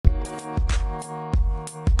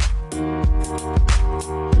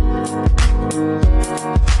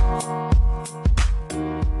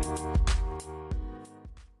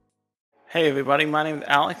Hey everybody, my name is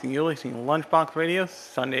Alex and you're listening to Lunchbox Radio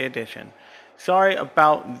Sunday Edition. Sorry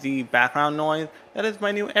about the background noise. That is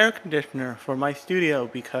my new air conditioner for my studio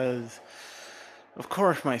because, of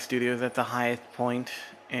course, my studio is at the highest point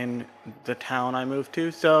in the town I moved to,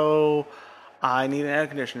 so I need an air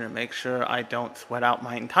conditioner to make sure I don't sweat out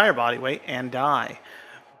my entire body weight and die.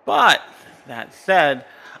 But, that said,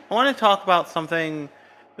 I want to talk about something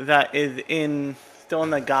that is still in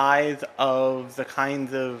the guise of the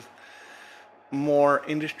kinds of more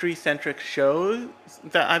industry-centric shows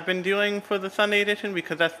that I've been doing for the Sunday edition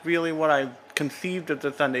because that's really what I conceived of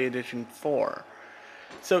the Sunday edition for.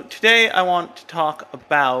 So today I want to talk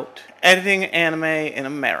about editing anime in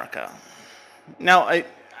America. Now,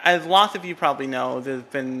 as lots of you probably know, there's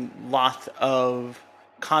been lots of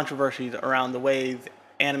controversies around the ways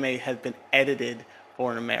anime has been edited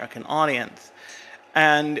for an American audience.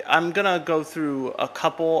 And I'm going to go through a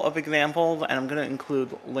couple of examples, and I'm going to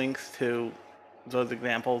include links to those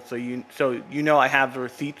examples so you know I have the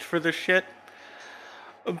receipts for this shit.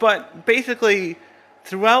 But basically,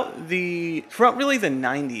 throughout really the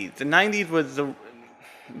 90s. The 90s was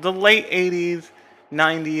the late 80s,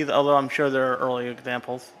 90s, although I'm sure there are early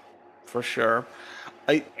examples for sure.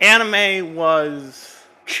 Anime was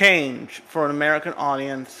changed for an American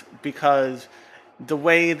audience because the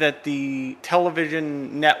way that the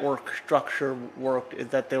television network structure worked is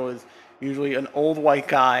that there was usually an old white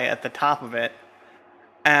guy at the top of it,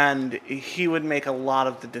 and he would make a lot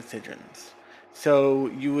of the decisions. So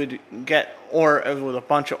you would get, or it was a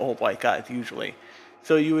bunch of old white guys usually.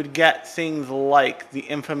 So you would get things like the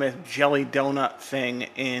infamous jelly donut thing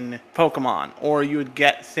in Pokemon, or you would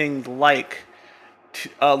get things like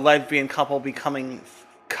a lesbian couple becoming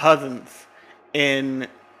cousins in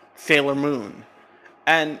Sailor Moon.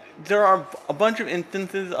 And there are a bunch of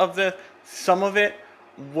instances of this. Some of it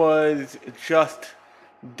was just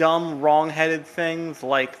dumb, wrong-headed things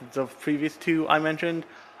like the previous two I mentioned.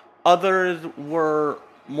 Others were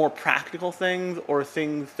more practical things or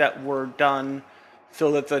things that were done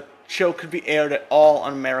so that the show could be aired at all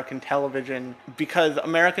on American television, because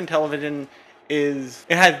American television it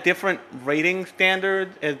has different rating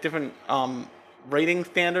standards,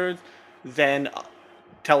 than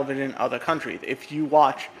television in other countries. If you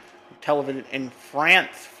watch television in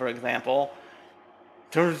France, for example,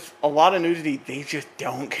 there's a lot of nudity they just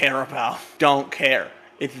don't care about. Don't care.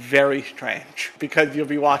 It's very strange because you'll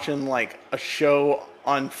be watching like a show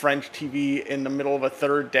on French TV in the middle of a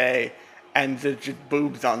third day and there's just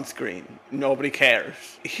boobs on screen. Nobody cares.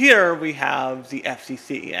 Here we have the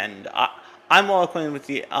FCC, and I'm well acquainted with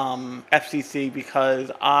the FCC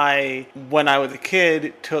because when I was a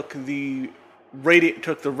kid, took the radio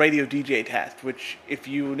DJ test, which, if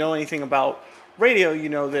you know anything about radio, you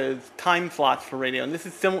know there's time slots for radio, and this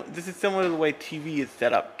is similar to the way TV is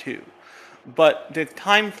set up too. But there's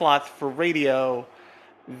time slots for radio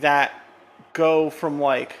that go from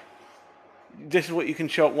like, this is what you can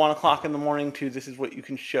show at 1 o'clock in the morning to this is what you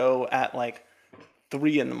can show at like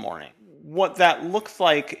 3 in the morning. What that looks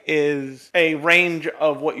like is a range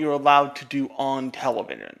of what you're allowed to do on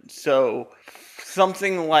television. So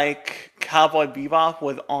something like Cowboy Bebop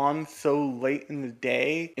was on so late in the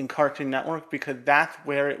day in Cartoon Network because that's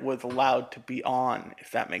where it was allowed to be on,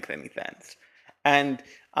 if that makes any sense. And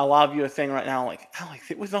a lot of you are saying right now, like,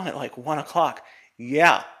 Alex, it was on at like 1 o'clock.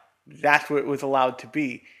 Yeah, that's where it was allowed to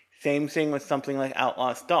be. Same thing with something like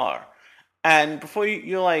Outlaw Star. And before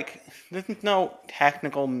you're like, there's no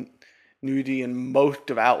technical nudity in most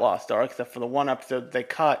of Outlaw Star, except for the one episode they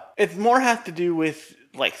cut. It more has to do with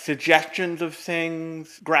like suggestions of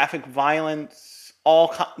things, graphic violence.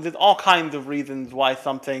 There's all kinds of reasons why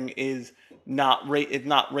something is not rated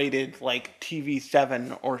like TV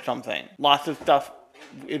 7 or something. Lots of stuff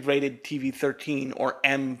is rated TV 13 or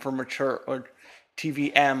M for mature, or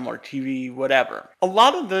TVM or TV whatever. A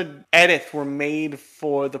lot of the edits were made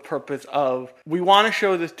for the purpose of, we want to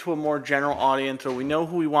show this to a more general audience, or we know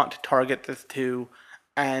who we want to target this to,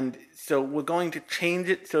 and so we're going to change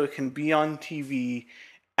it so it can be on TV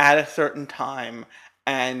at a certain time,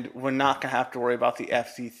 and we're not going to have to worry about the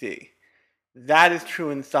FCC. That is true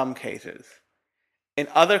in some cases. In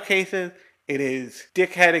other cases, it is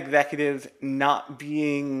dickhead executives not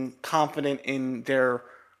being confident in their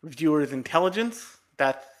viewers' intelligence.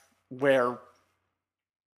 That's where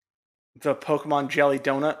the Pokemon Jelly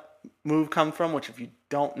Donut move comes from, which, if you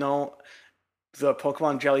don't know the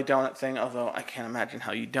Pokemon Jelly Donut thing, although I can't imagine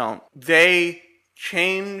how you don't, they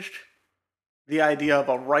changed the idea of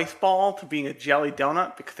a rice ball to being a jelly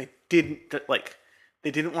donut because they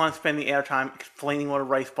didn't want to spend the airtime explaining what a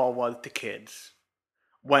rice ball was to kids,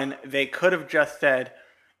 when they could have just said,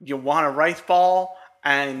 you want a rice ball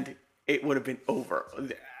and it would have been over.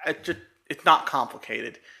 It's not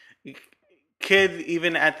complicated. Kids,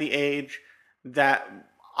 even at the age that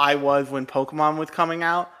I was when Pokemon was coming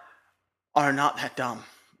out, are not that dumb.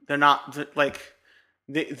 They're not like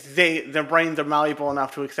their brains are malleable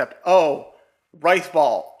enough to accept. Oh, rice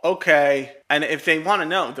ball, okay. And if they want to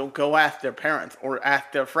know, they'll go ask their parents or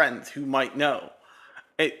ask their friends who might know.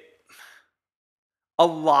 It a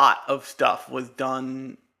lot of stuff was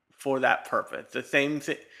done for that purpose. The same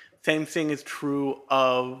thing is true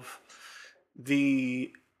of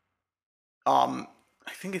the I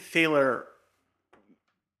think it's Sailor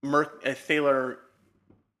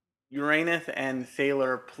Uranus and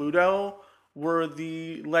Sailor Pluto were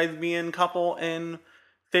the lesbian couple in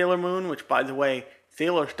Sailor Moon, which, by the way,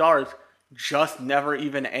 Sailor Stars just never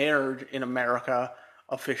even aired in America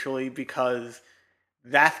officially because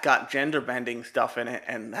that's got gender bending stuff in it,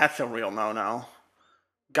 and that's a real no-no.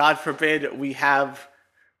 God forbid we have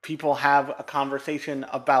people have a conversation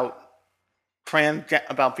about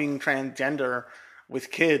being transgender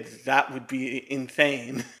with kids. That would be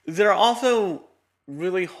insane. There are also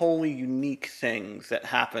really wholly unique things that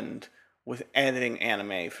happened with editing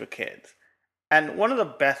anime for kids. And one of the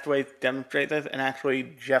best ways to demonstrate this, and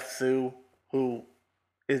actually Jeff Sue, who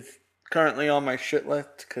is currently on my shit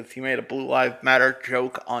list because he made a Blue Lives Matter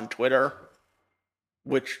joke on Twitter,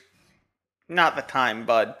 which, not the time,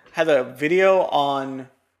 bud, has a video on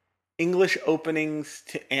English openings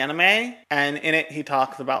to anime, and in it he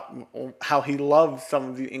talks about how he loves some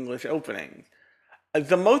of the English openings.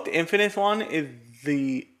 The most infamous one is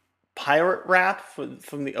the pirate rap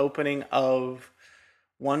from the opening of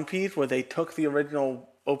One Piece, where they took the original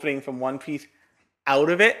opening from One Piece out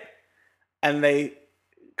of it, and they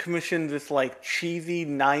commissioned this like cheesy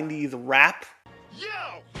 90s rap. Yo!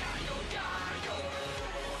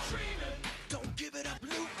 Don't give it up,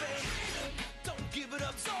 Luffy. Don't give it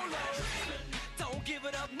up, Zoro. Don't give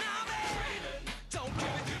it up, Nami. Don't give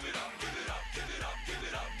it up, give it up, give it up, give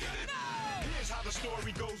it up, give it up. Here's how the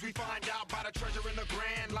story goes. We find out about a treasure in the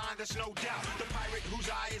Grand Line. There's no doubt. The pirate whose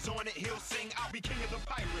eye is on it, he'll sing. I'll be king of the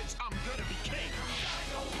pirates. I'm gonna be king.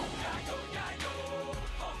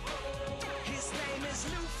 His name is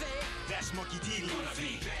Luffy. That's Monkey D.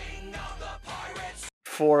 Luffy.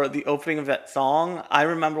 For the opening of that song, I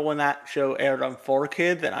remember when that show aired on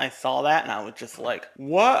 4Kids, and I saw that, and I was just like,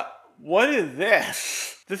 what? What is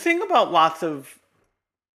this? The thing about lots of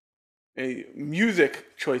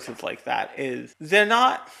music choices like that is they're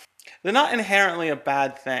not inherently a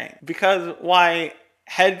bad thing. Because why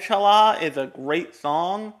Head Chala is a great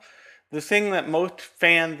song, the thing that most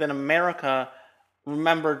fans in America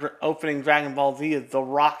remember opening Dragon Ball Z is the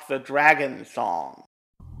Rock the Dragon song.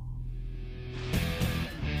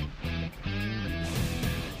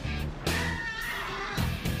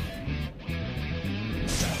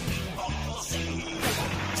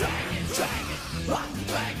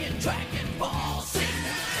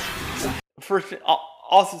 First,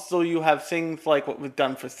 also, so you have things like what was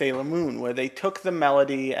done for Sailor Moon, where they took the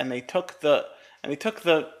melody and they took the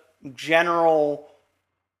general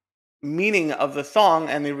meaning of the song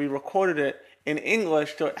and they re-recorded it in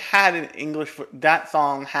English, so it had an English. That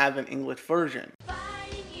song has an English version.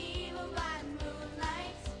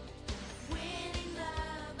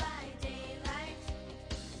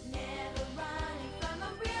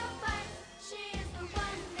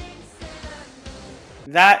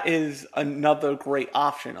 That is another great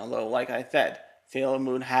option, although, like I said, Sailor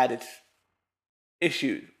Moon had its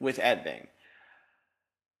issues with editing.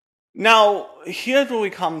 Now, here's where we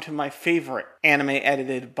come to my favorite anime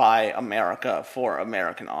edited by America for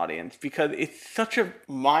American audience, because it's such a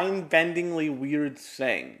mind-bendingly weird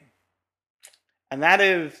thing. And that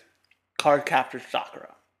is Cardcaptor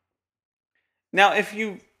Sakura. Now, if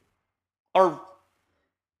you are,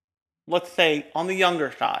 let's say, on the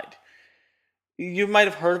younger side, you might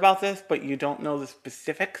have heard about this, but you don't know the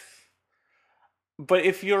specifics. But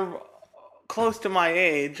if you're close to my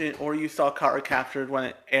age, or you saw Cardcaptor when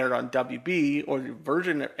it aired on WB, or the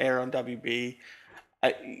version that aired on WB,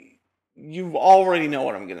 you already know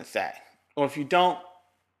what I'm going to say. Or if you don't,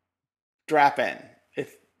 strap in.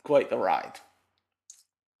 It's quite the ride.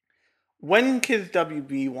 When Kids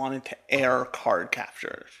WB wanted to air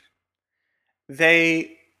Cardcaptors,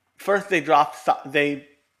 they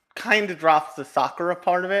kind of dropped the Sakura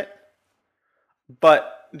part of it,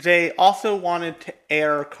 but they also wanted to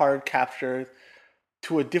air Cardcaptors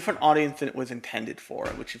to a different audience than it was intended for,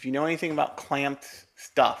 which, if you know anything about Clamp's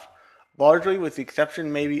stuff, largely with the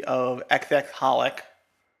exception maybe of XX Holic,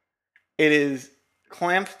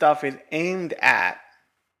 Clamp stuff is aimed at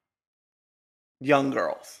young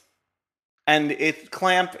girls. And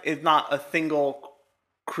Clamp is not a single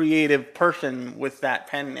creative person with that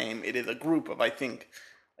pen name. It is a group of, I think,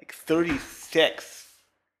 like 36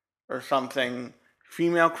 or something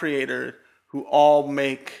female creators who all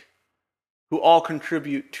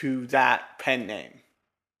contribute to that pen name.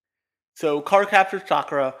 So Cardcaptor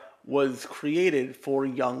Sakura was created for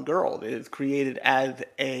young girls. It is created as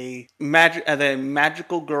a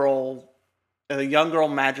magical girl, as a young girl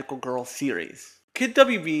magical girl series. Kid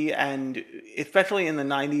WB, and especially in the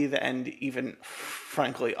 90s and even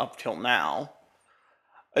frankly up till now,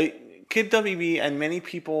 Kid WB and many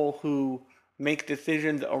people who make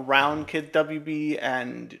decisions around Kid WB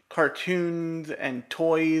and cartoons and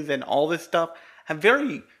toys and all this stuff have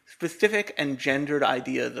very specific and gendered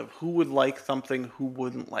ideas of who would like something, who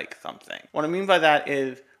wouldn't like something. What I mean by that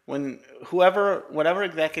is when whatever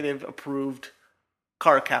executive approved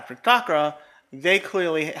Cardcaptor Sakura, they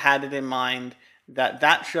clearly had it in mind that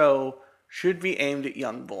that show should be aimed at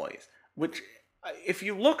young boys. Which, if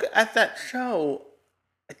you look at that show,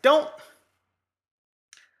 I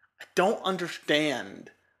don't understand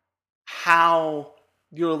how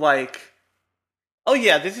you're like, oh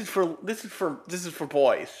yeah, this is for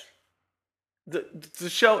boys. The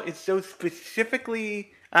show is so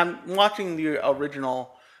specifically. I'm watching the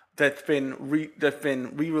original that's been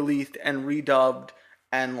re-released and redubbed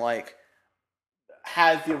and like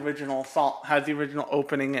has the original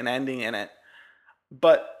opening and ending in it,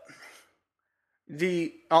 but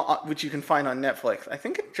the which you can find on Netflix. I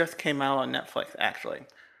think it just came out on Netflix actually,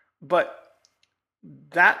 but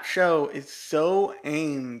that show is so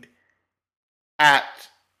aimed at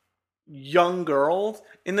young girls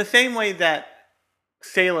in the same way that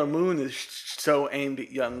Sailor Moon is so aimed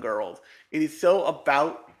at young girls. It is so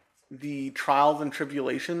about the trials and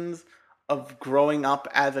tribulations of growing up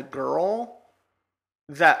as a girl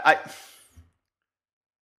that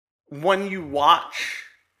when you watch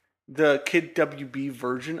the Kid WB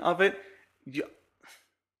version of it,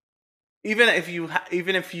 even if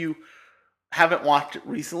you haven't watched it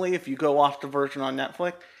recently, if you go watch the version on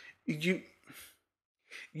Netflix,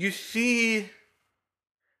 you see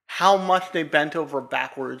how much they bent over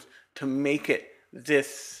backwards to make it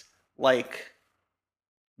this like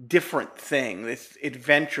different thing, this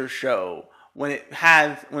adventure show, when it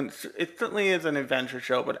certainly is an adventure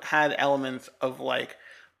show, but it had elements of like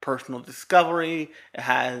personal discovery. It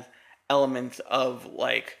has elements of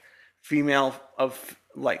like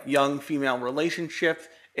young female relationships.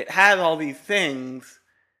 It has all these things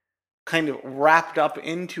kind of wrapped up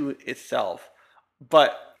into itself.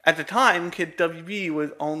 But at the time, Kid WB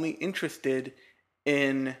was only interested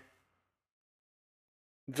in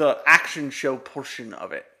the action show portion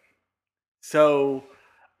of it. So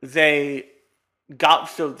they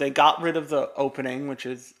got rid of the opening, which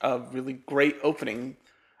is a really great opening,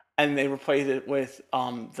 and they replaced it with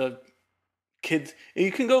the kids.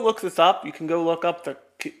 You can go look this up. You can go look up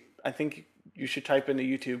I think you should type into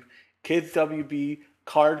YouTube Kids WB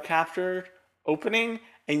Cardcaptor opening,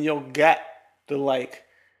 and you'll get the like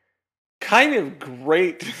kind of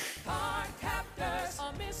great. Card Captors,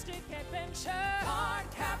 a mystic adventure.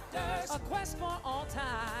 Card Captors, a quest for all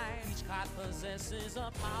time. Each card possesses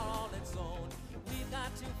a power all its own. We've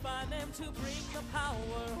got to find them to bring the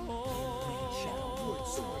power home.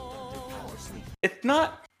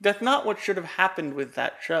 That's not what should have happened with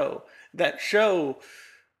that show. That show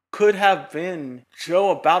could have been a show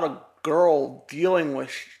about a girl dealing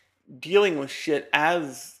with shit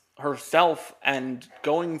as herself and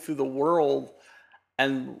going through the world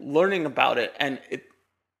and learning about it, and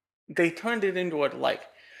they turned it into a like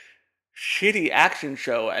shitty action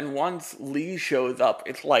show, and once Lee shows up,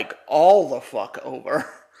 it's like all the fuck over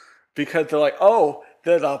because they're like, oh,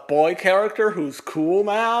 there's a boy character who's cool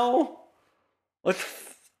now, let's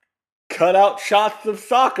cut out shots of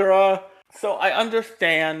Sakura. So I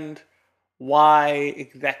understand why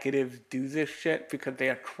executives do this shit, because they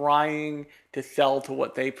are trying to sell to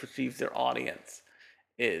what they perceive their audience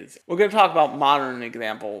is. We're going to talk about modern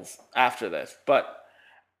examples after this, but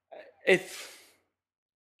it's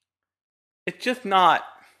just not.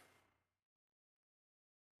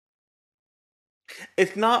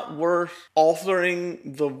 It's not worth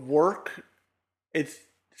altering the work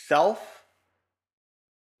itself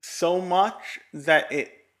so much that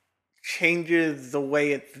it changes the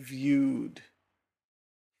way it's viewed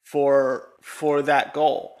for that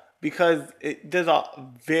goal, because there's a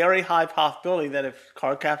very high possibility that if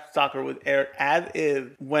Cardcaptor Sakura was aired as is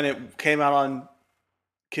when it came out on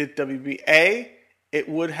Kids WB, it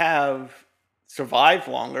would have survived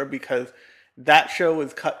longer, because that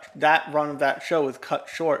run of that show was cut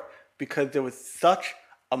short because there was such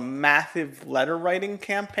a massive letter writing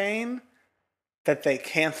campaign that they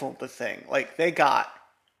canceled the thing. Like, they got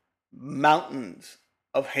mountains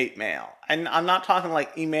of hate mail. And I'm not talking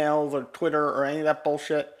like emails or Twitter or any of that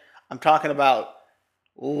bullshit. I'm talking about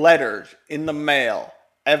letters in the mail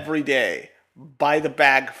every day by the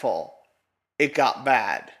bagful. It got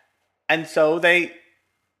bad. And so they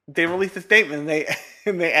released a statement and they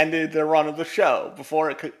and they ended their run of the show before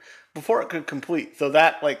it could complete. So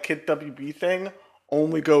that like Kid WB thing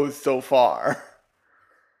only goes so far.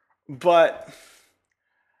 But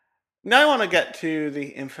now I want to get to the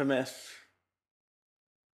infamous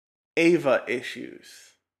Ava issues.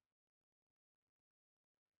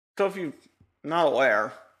 So if you're not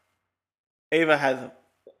aware, Ava has a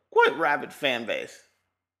quite rabid fan base.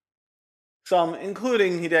 Some,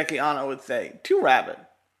 including Hideki Anno, would say too rabid,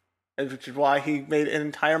 which is why he made an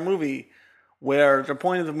entire movie where the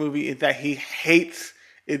point of the movie is that he hates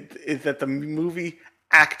it, is that the movie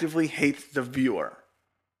actively hates the viewer.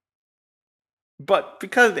 But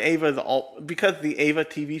because the Ava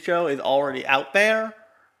TV show is already out there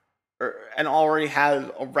and already has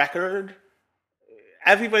a record,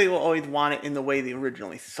 everybody will always want it in the way they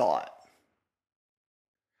originally saw it.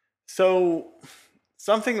 So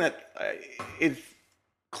something that is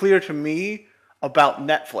clear to me about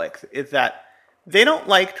Netflix is that they don't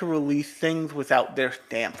like to release things without their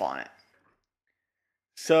stamp on it.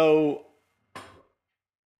 So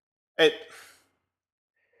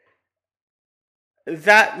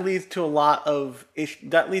that leads to a lot of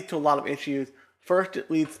issues. First, it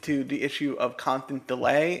leads to the issue of constant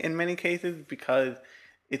delay in many cases because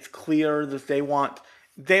it's clear that they want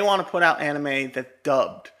to put out anime that's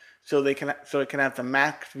dubbed so it can have the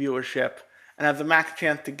max viewership and have the max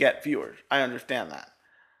chance to get viewers. I understand that.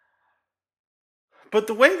 But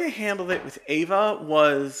the way they handled it with Ava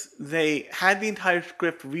was they had the entire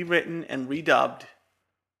script rewritten and redubbed.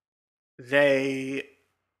 They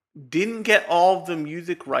didn't get all of the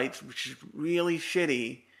music rights, which is really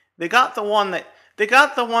shitty. They got the one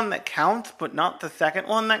that counts, but not the second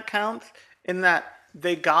one that counts. In that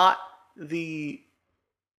they got the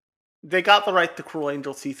right to Cruel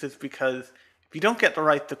Angel Thesis, because if you don't get the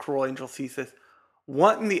right to Cruel Angel Thesis,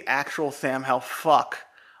 what in the actual Sam hell fuck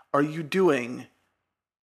are you doing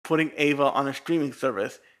putting Ava on a streaming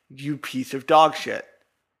service, you piece of dog shit?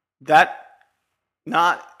 That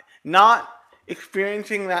not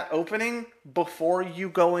experiencing that opening before you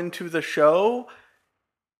go into the show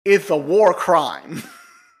is a war crime.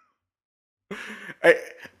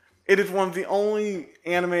 It is one of the only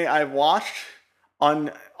anime I've watched on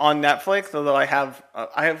Netflix, although I have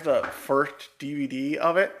the first DVD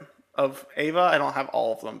of Ava. I don't have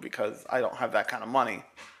all of them because I don't have that kind of money.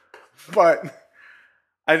 But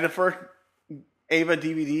I have the first Ava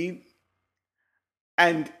DVD,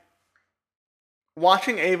 and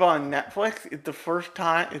watching Ava on Netflix is the first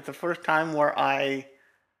time where I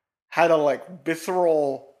had a like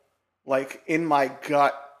visceral, like in my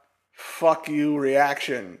gut, fuck you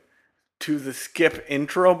reaction to the skip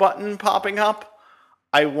intro button popping up.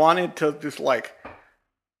 I wanted to just like,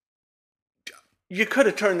 you could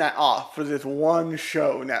have turned that off for this one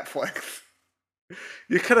show, Netflix.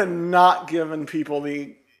 You could have not given people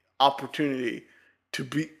the opportunity to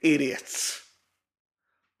be idiots.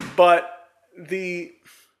 But the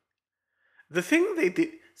thing they did,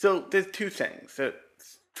 so there's two things. So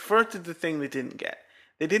first is the thing they didn't get.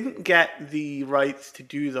 They didn't get the rights to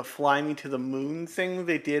do the Fly Me to the Moon thing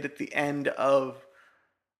they did at the end of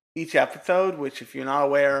each episode, which, if you're not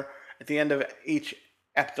aware, at the end of each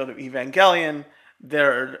episode of Evangelion,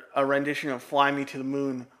 there's a rendition of Fly Me to the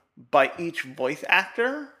Moon by each voice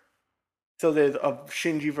actor. So there's a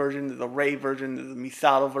Shinji version, there's a Rei version, there's a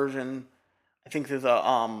Misato version. I think there's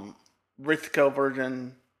a Ritsuko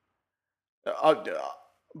version.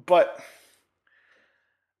 But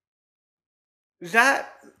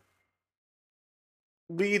that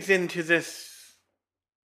leads into this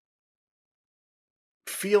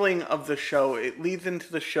feeling of the show. It leads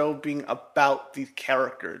into the show being about these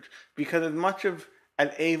characters, because as much as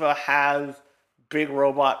Ava has big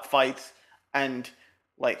robot fights and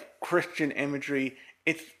like Christian imagery,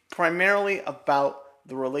 it's primarily about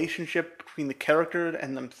the relationship between the characters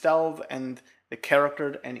and themselves, and the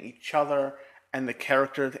characters and each other, and the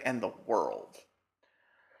characters and the world.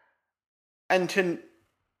 And to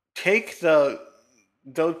take those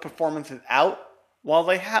performances out, while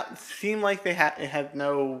they seem like it had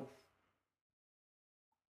no,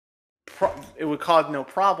 it would cause no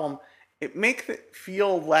problem, it makes it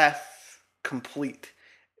feel less complete,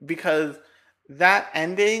 because that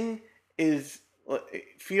ending it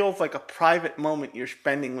feels like a private moment you're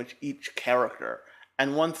spending with each character.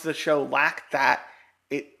 And once the show lacks that,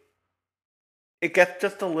 it gets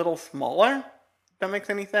just a little smaller, if that makes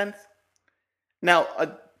any sense. Now,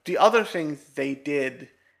 the other things they did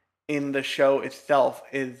in the show itself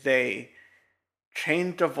is they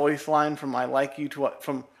changed the voice line from "I like you" to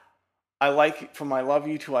from "I like" from "I love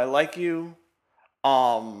you" to "I like you."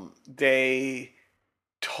 They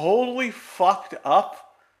totally fucked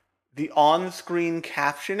up the on-screen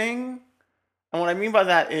captioning. And what I mean by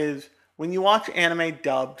that is when you watch anime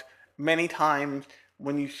dubbed, many times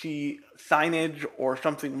when you see signage or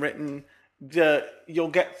something written, you'll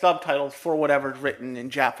get subtitles for whatever's written in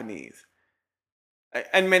Japanese.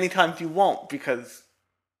 And many times you won't because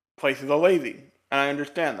places are lazy. And I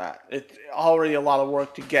understand that. It's already a lot of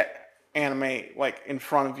work to get anime like in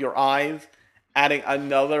front of your eyes. Adding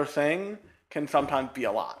another thing can sometimes be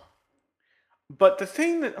a lot. But the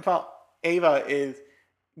thing about Ava is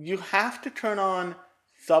you have to turn on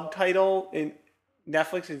subtitle in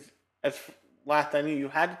Netflix is as last I knew you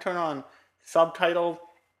had to turn on subtitles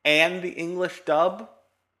and the English dub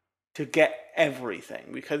to get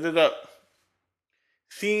everything because of the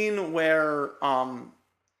scene where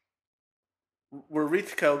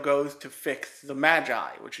Ritsuko goes to fix the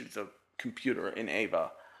Magi, which is a computer in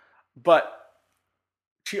Ava. But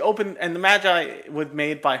she opened, and the Magi was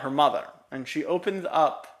made by her mother, and she opens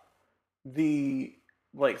up the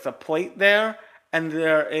plate there, and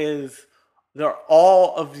there are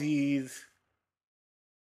all of these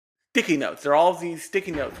sticky notes. There are all of these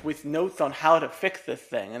sticky notes with notes on how to fix this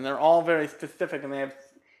thing, and they're all very specific, and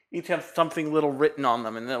each have something little written on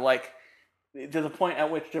them, and they're like to the point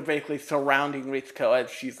at which they're basically surrounding Ritsuko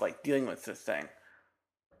as she's like dealing with this thing.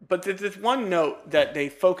 But there's this one note that they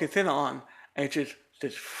focus in on, and it just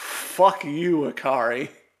says, "Fuck you, Akari."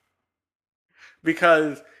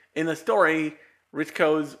 Because in the story,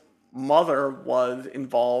 Ritsuko's mother was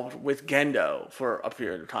involved with Gendo for a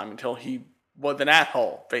period of time until he was an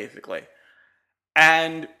asshole, basically.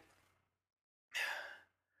 And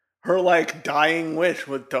her, like, dying wish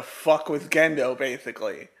was to fuck with Gendo,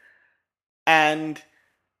 basically. And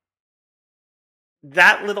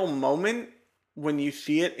that little moment, when you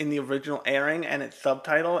see it in the original airing and it's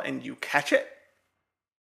subtitled and you catch it,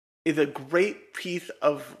 is a great piece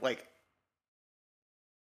of, like,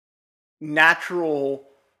 natural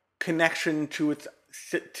connection to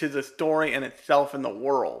the story and itself and the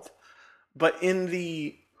world. But in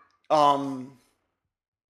the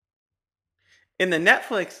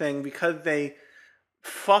Netflix thing, because they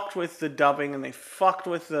fucked with the dubbing and they fucked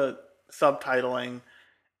with the subtitling,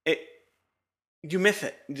 you miss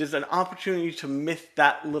it. There's an opportunity to miss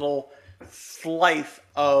that little slice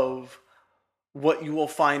of what you will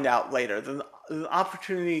find out later. There's an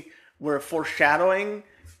opportunity where foreshadowing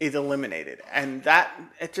is eliminated, and that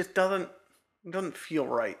it just doesn't feel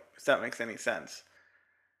right, if that makes any sense.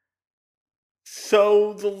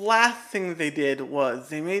 So the last thing they did was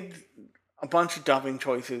they made a bunch of dubbing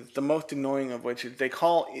choices. The most annoying of which is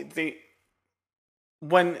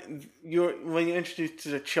when you introduce to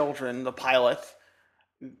the children, the pilots,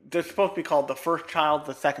 they're supposed to be called the first child,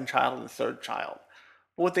 the second child, and the third child.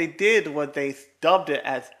 But what they did was they dubbed it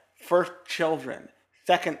as first children,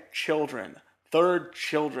 second children, third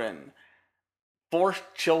children, fourth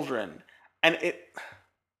children, and it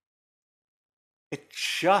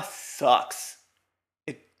just sucks.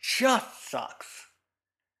 It just sucks.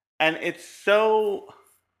 And it's so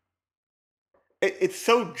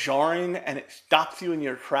jarring, and it stops you in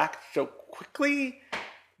your tracks so quickly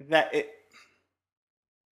that it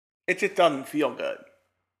just doesn't feel good.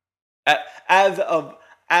 As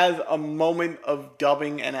a moment of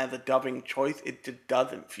dubbing and as a dubbing choice, it just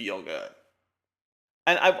doesn't feel good.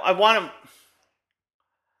 And I want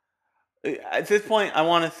to, at this point, I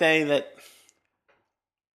want to say that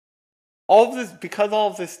because all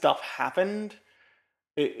of this stuff happened,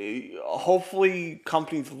 hopefully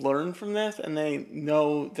companies learn from this and they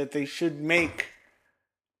know that they should make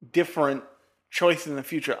different choices in the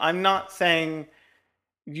future. I'm not saying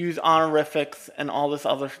use honorifics and all this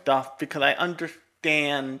other stuff, because I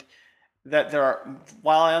understand that there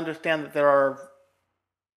are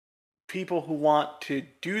people who want to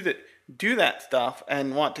do that stuff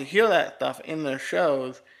and want to hear that stuff in their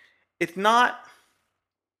shows. It's not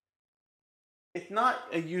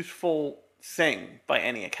a useful thing by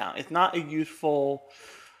any account. It's not a useful.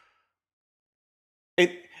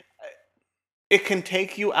 It can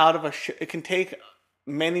take you out of a show. It can take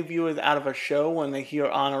many viewers out of a show when they hear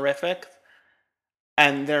honorifics,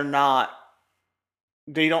 and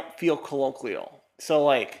they don't feel colloquial. So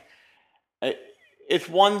like, it's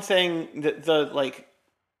one thing that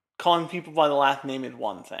calling people by the last name is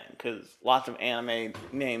one thing, because lots of anime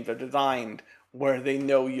names are designed where they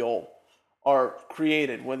know are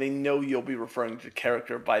created where they know you'll be referring to the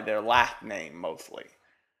character by their last name mostly.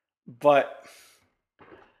 But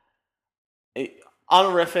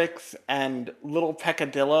honorifics and little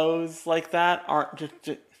peccadillos like that aren't just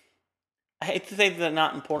I hate to say they're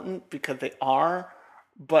not important because they are,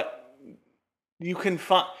 but you can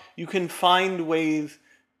find ways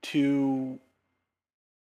to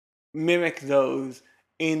mimic those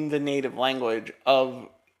in the native language of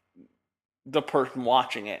the person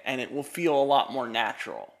watching it, and it will feel a lot more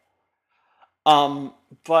natural.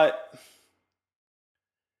 But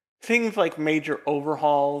things like major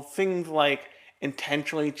overhauls, things like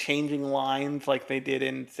intentionally changing lines, like they did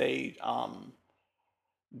in, say,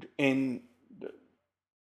 in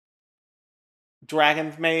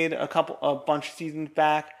Dragon's Maid a bunch of seasons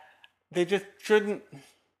back, they just shouldn't.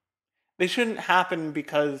 They shouldn't happen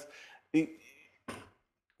because the,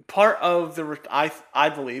 part of the I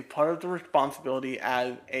believe part of the responsibility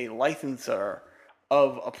as a licensor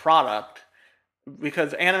of a product,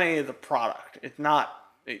 because anime is a product. It's not.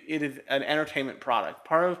 It is an entertainment product.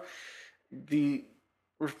 Part of the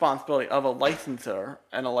responsibility of a licensor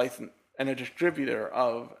and a distributor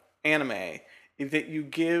of anime is that you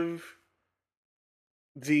give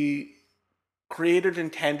the creator's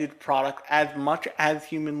intended product as much as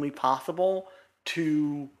humanly possible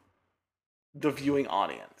to the viewing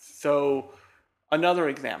audience. So another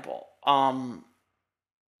example, and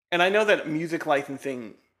I know that music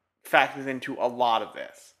licensing factors into a lot of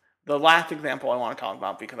this. The last example I want to talk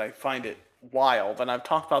about, because I find it wild, and I've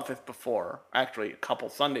talked about this before, actually a couple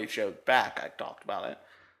Sunday shows back I talked about it,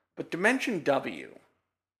 but Dimension W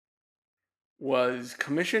was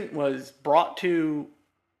brought to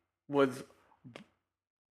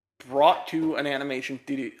an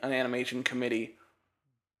animation committee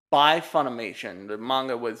by Funimation. The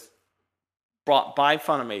manga was brought by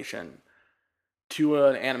Funimation to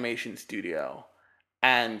an animation studio,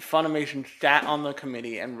 and Funimation sat on the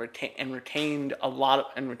committee and retained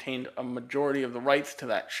a majority of the rights to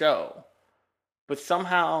that show. But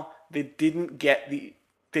somehow they did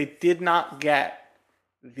not get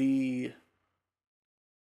the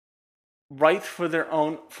rights for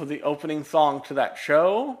the opening song to that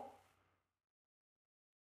show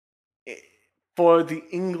for the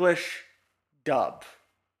English dub.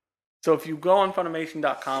 So if you go on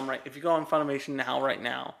Funimation.com, if you go on Funimation right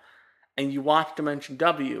now, and you watch Dimension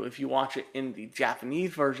W, if you watch it in the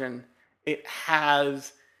Japanese version, it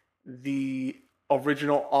has the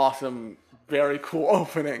original awesome, very cool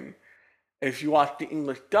opening. If you watch the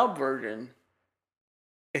English dub version,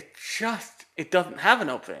 it doesn't have an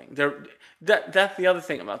opening. That's the other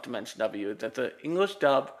thing about Dimension W, is that the English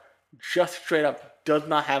dub just straight up does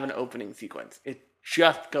not have an opening sequence. It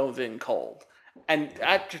just goes in cold. And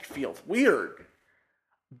that just feels weird.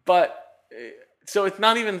 But so it's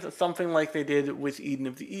not even something like they did with Eden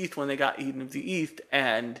of the East when they got Eden of the East,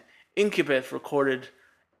 and Incubus recorded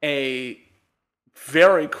a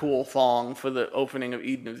very cool song for the opening of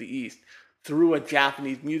Eden of the East through a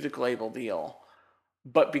Japanese music label deal.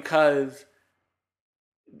 But because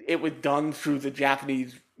it was done through the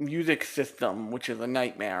Japanese music system, which is a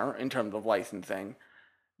nightmare in terms of licensing,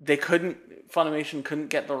 Funimation couldn't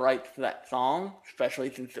get the rights to that song,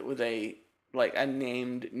 especially since it was a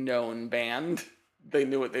named known band. They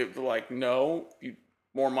knew it. They were like, no,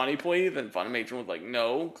 more money please. And Funimation was like,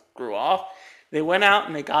 no, screw off. They went out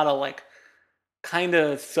and they got a kind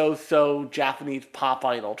of so-so Japanese pop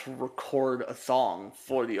idol to record a song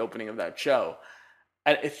for the opening of that show.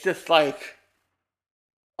 And it's just like,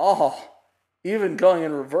 oh, even going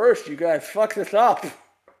in reverse, you guys fucked this up.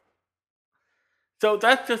 So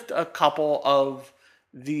that's just a couple of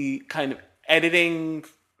the kind of editing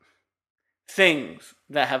things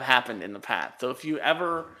that have happened in the past. So if you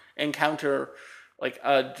ever encounter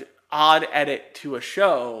an odd edit to a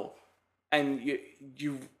show and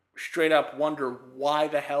you straight up wonder why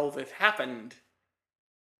the hell this happened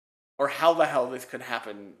or how the hell this could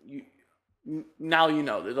happen, now you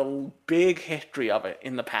know. There's a big history of it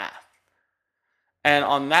in the past. And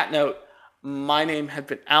on that note, my name has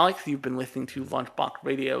been Alex. You've been listening to Lunchbox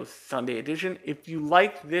Radio's Sunday edition. If you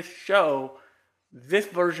like this show, this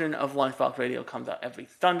version of Lunchbox Radio comes out every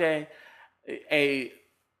Sunday. A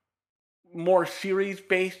more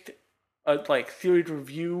series-based, series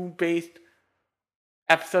review-based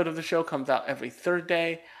episode of the show comes out every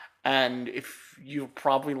Thursday. And if you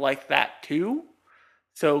probably like that too,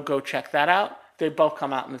 so go check that out. They both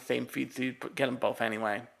come out in the same feed, so you get them both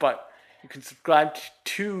anyway. But you can subscribe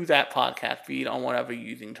to that podcast feed on whatever you're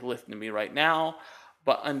using to listen to me right now.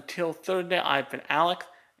 But until Thursday, I've been Alex,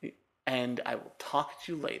 and I will talk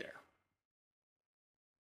to you later.